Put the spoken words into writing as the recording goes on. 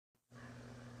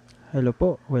Hello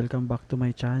po, welcome back to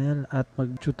my channel at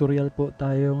mag-tutorial po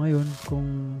tayo ngayon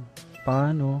kung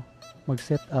paano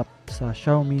mag-set up sa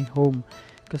Xiaomi Home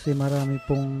kasi marami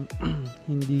pong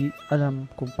hindi alam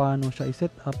kung paano siya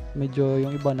i-set up, medyo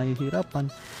yung iba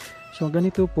nahihirapan. So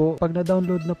ganito po, pag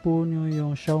na-download na po nyo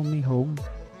yung Xiaomi Home,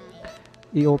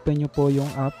 i-open nyo po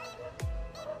yung app.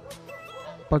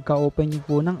 Pagka-open nyo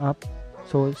po ng app,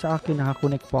 so sa akin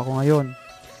nakakonect po ako ngayon.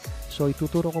 So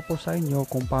ituturo ko po sa inyo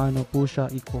kung paano po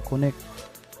siya i-connect.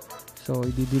 So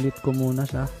i-delete ko muna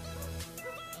siya.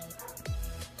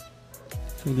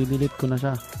 So i-delete ko na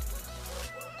siya.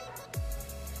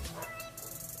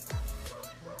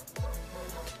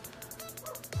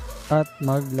 At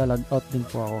magla-log out din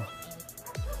po ako.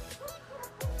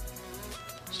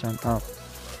 Sign up.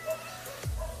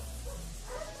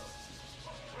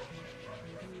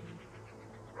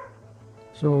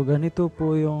 So ganito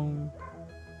po yung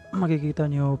makikita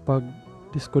nyo pag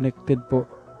disconnected po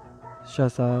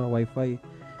siya sa Wi-Fi.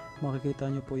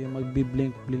 Makikita nyo po yung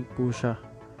magbi-blink po siya.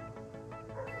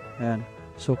 Ayan.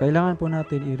 So kailangan po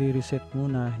natin i-reset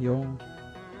muna yung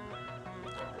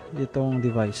itong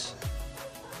device.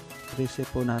 Reset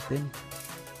po natin.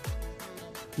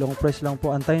 Long press lang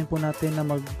po. Antayin po natin na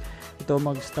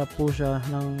mag-stop po siya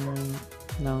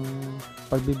ng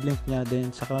pagbi-blink niya,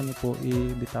 then saka nyo po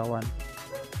ibitawan.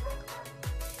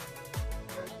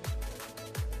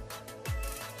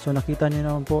 So nakita niyo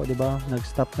naman po, 'di ba?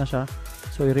 Nag-stop na siya.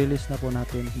 So i-release na po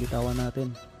natin, bitawan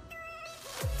natin.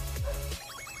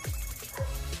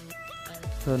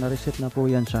 So na-reset na po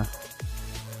 'yan siya.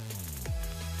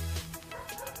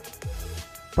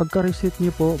 Pagka-reset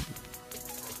niyo po,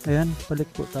 ayan,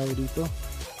 balik po tayo dito.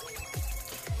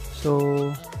 So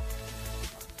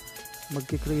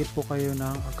magki-create po kayo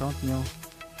ng account niyo.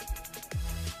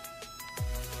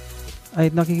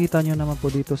 Ay nakikita niyo naman po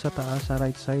dito sa taas, sa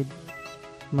right side,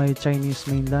 may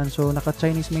Chinese mainland. So naka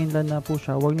Chinese mainland na po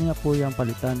siya. Huwag niyo na po yan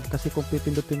palitan kasi kung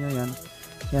pipindutin niyo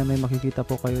yan may makikita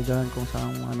po kayo dyan kung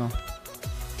saan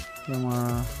yung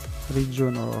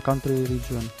region or country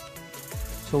region.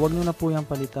 So huwag niyo na po yan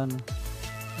palitan.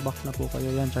 Back na po kayo,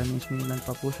 yan Chinese mainland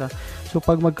pa po siya. So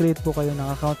pag mag-create po kayo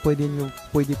ng account, pwede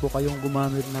po kayong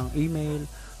gumamit ng email,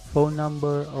 phone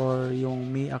number, or yung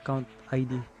Mi account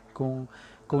ID kung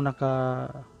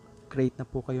naka-create na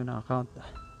po kayo ng account.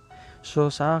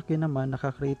 So sa akin naman,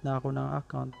 naka-create na ako ng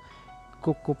account,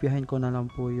 kukopyahin ko na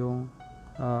lang po yung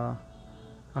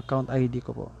account ID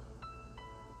ko po.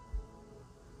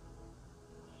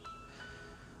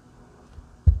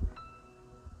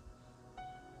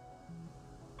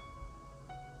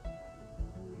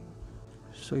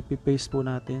 So ipipaste po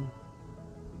natin.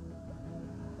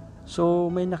 So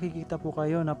may nakikita po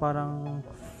kayo na parang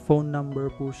phone number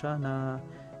po siya na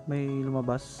may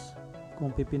lumabas.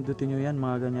 Kung pipindutin nyo yan,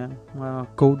 mga ganyan, mga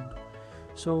code.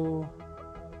 So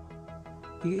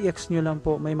i-X nyo lang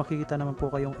po, may makikita naman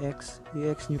po kayong X.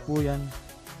 I-X nyo po yan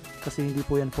kasi hindi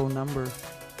po yan phone number.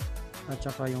 At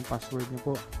saka yung password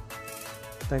nyo po,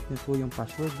 type nyo po yung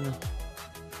password nyo,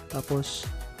 tapos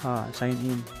sign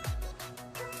in.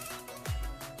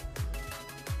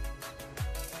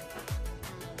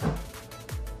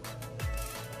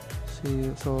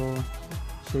 So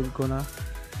save ko na.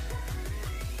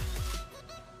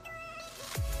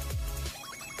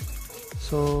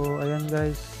 So ayan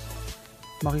guys,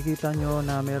 makikita nyo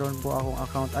na meron po akong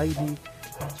account ID,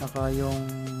 saka yung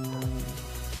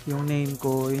name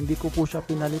ko, hindi ko po siya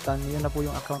pinalitan. Yan na po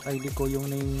yung account ID ko, yung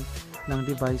name ng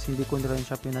device, hindi ko na rin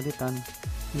siya pinalitan,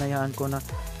 hinayaan ko na.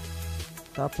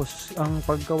 Tapos ang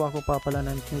paggawa ko pa pala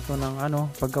nito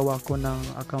paggawa ko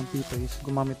ng account dito is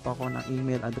gumamit pa ako ng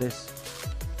email address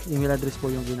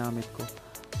po yung ginamit ko.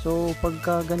 So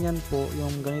pagka ganyan po,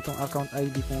 yung ganitong account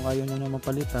ID, kung ayaw nyo na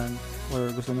mapalitan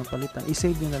or gusto nyo palitan,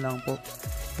 i-save nyo na lang po.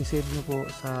 I-save nyo po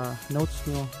sa notes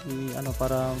nyo,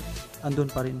 para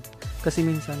andun pa rin. Kasi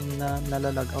minsan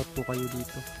nalalag out po kayo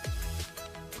dito.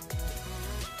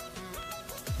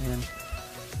 Ayan.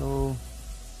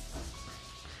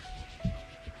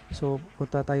 So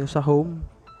punta tayo sa home.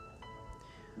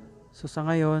 So sa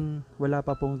ngayon, wala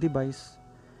pa pong device.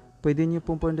 Pwede nyo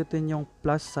pong pindutin yung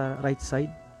plus sa right side.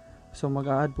 So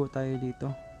mag-a-add po tayo dito.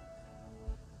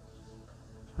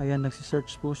 Ayan,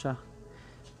 nagsi-search po siya.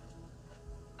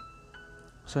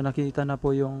 So nakita na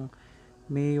po yung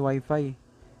Mi Wifi.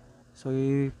 So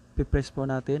i-press po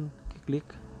natin,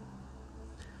 i-click.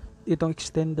 Itong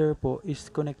extender po is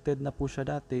connected na po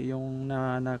siya dati, yung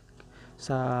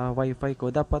sa Wi-Fi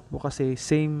ko. Dapat po kasi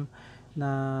same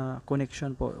na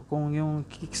connection po. Kung yung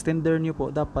extender nyo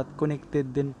po, dapat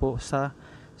connected din po sa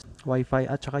Wi-Fi,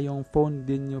 at saka yung phone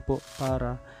din nyo po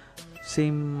para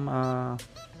same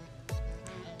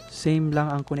same lang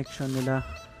ang connection nila.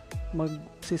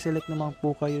 Mag-select naman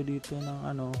po kayo dito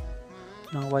ng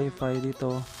ng wifi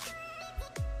dito.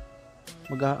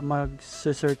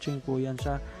 Mag-searching po yan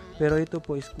siya. Pero ito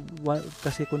po is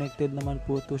kasi connected naman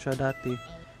po to siya dati.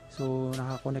 So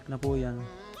naka-connect na po yan.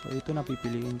 So ito na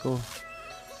pipiliin ko.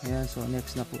 Ayan, so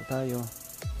next na po tayo.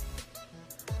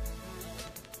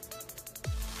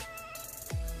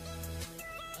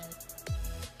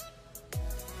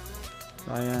 So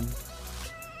ayan.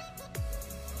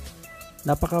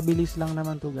 Napakabilis lang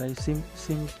naman to guys.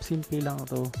 Simple lang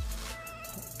to.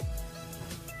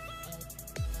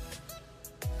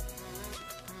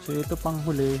 So ito pang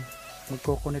huli,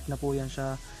 magko-connect na po yan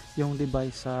siya yung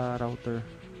device sa router.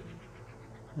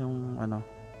 Yung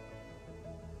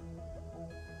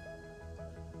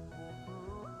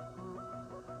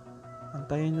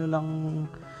antayin nyo lang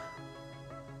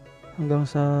hanggang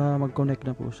sa mag-connect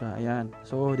na po siya. Ayan.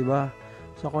 So, di ba?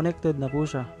 So connected na po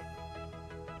siya.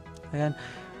 Ayan.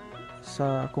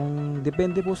 Kung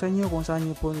depende po sa inyo kung saan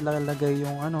niyo po nilalagay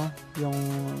yung yung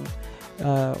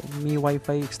Mi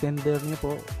Wifi extender niyo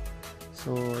po.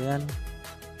 So, ayan.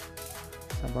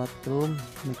 Sa bathroom,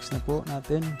 mix na po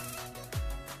natin.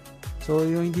 So,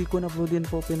 yung hindi ko na po din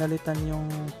po pinalitan yung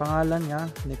pangalan niya.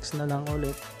 Next na lang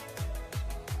ulit.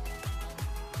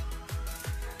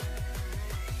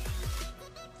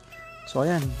 So,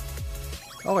 ayan.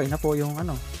 Okay na po yung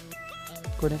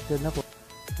connected na po.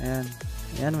 Ayan.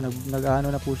 Ayan, nag-ano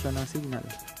na po siya ng signal.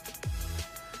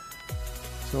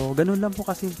 So, ganun lang po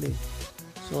kasimple.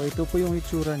 So, ito po yung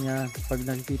itsura niya pag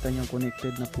nakikita niyo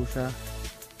connected na po siya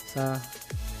sa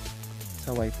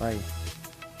Wi-Fi.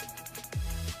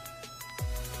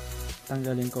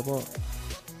 Tanggalin ko po.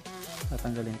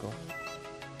 Tatanggalin ko.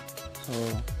 So,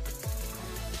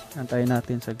 antayin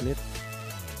natin saglit.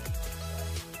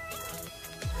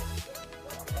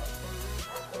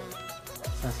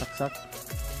 Sasaksak.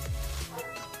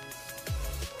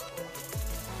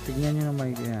 Tignan nyo na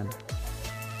may ganyan.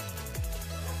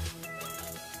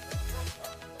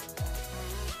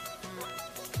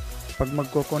 Pag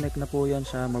magko-connect na po yan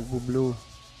siya, magbo-blue.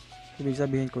 Ibig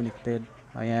sabihin connected.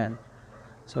 Ayan.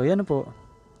 So, yan po.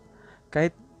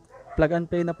 Kahit plug and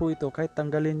play na po ito, kahit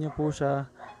tanggalin nyo po siya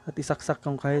at isaksak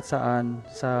kung kahit saan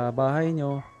sa bahay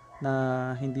nyo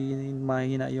na hindi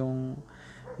mahina yung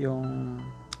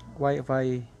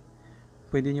wifi,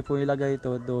 pwede nyo po ilagay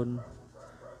ito doon.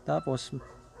 Tapos,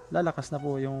 lalakas na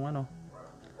po yung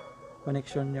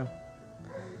connection nyo.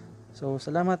 So,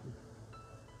 salamat.